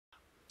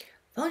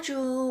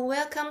Bonjour,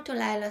 welcome to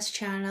Lila's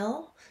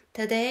channel.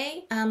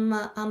 Today I'm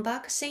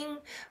unboxing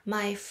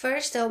my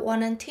first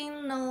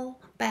Valentino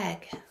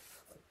bag.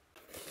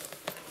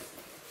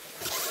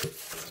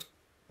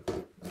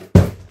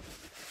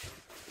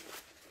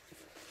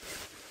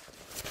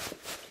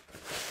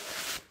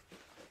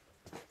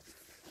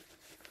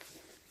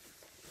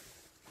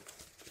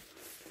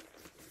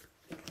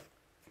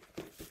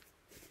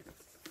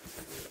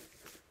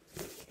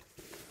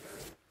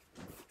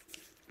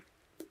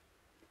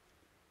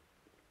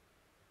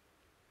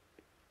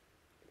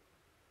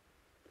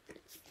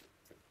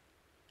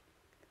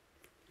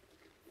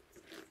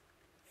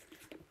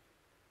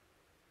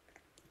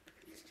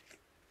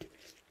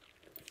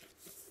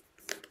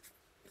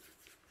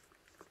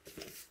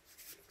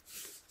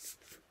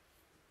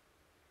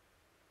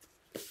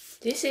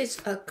 This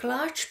is a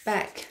clutch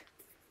bag.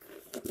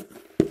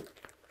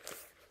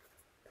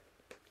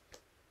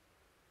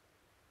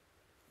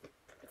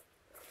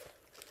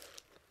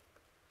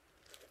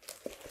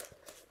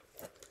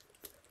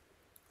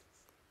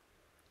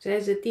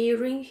 There's a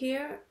D-ring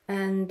here,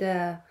 and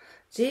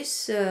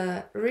this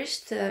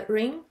wrist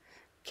ring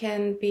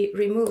can be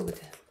removed.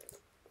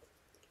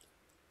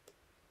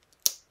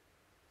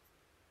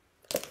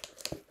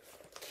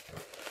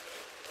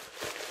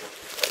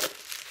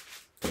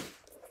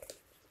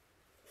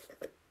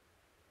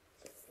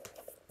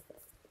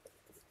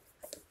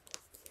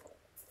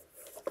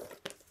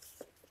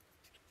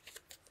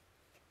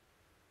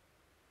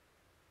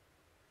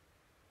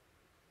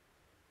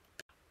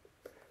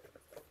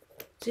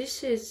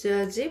 This is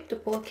a zipped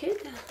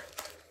pocket.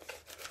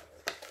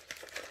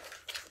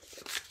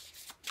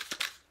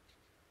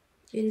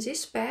 In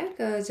this bag,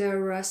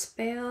 there are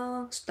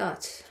spare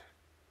studs.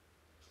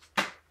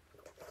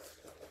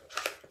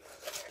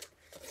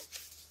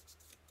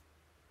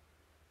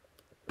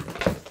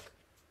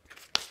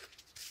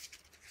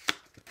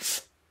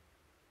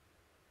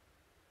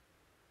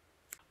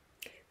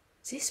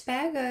 This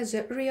bag,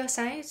 the real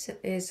size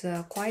is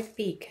quite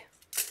big.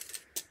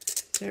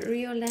 The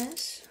real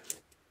length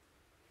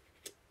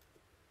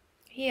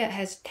here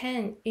has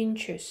 10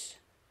 inches.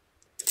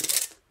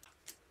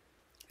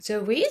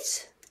 The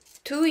width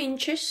 2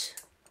 inches.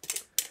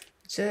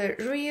 The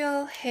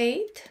real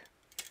height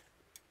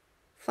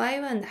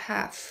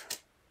 5.5.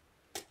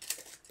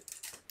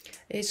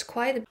 It's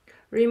quite.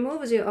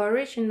 Remove the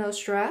original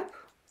strap.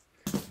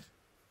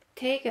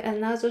 Take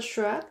another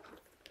strap.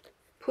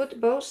 Put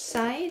both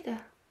sides.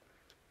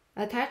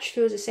 Attach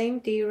to the same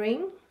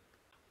D-ring.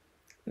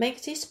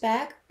 Make this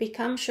bag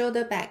become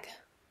shoulder bag.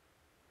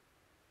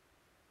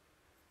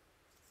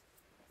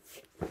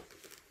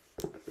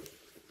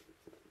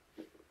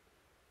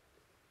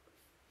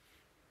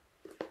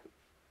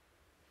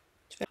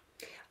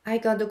 I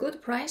got a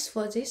good price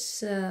for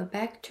this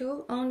bag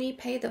too, only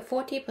paid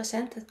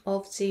 40%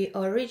 of the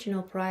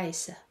original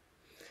price.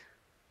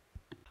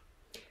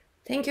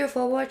 Thank you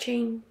for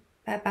watching.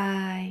 Bye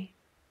bye.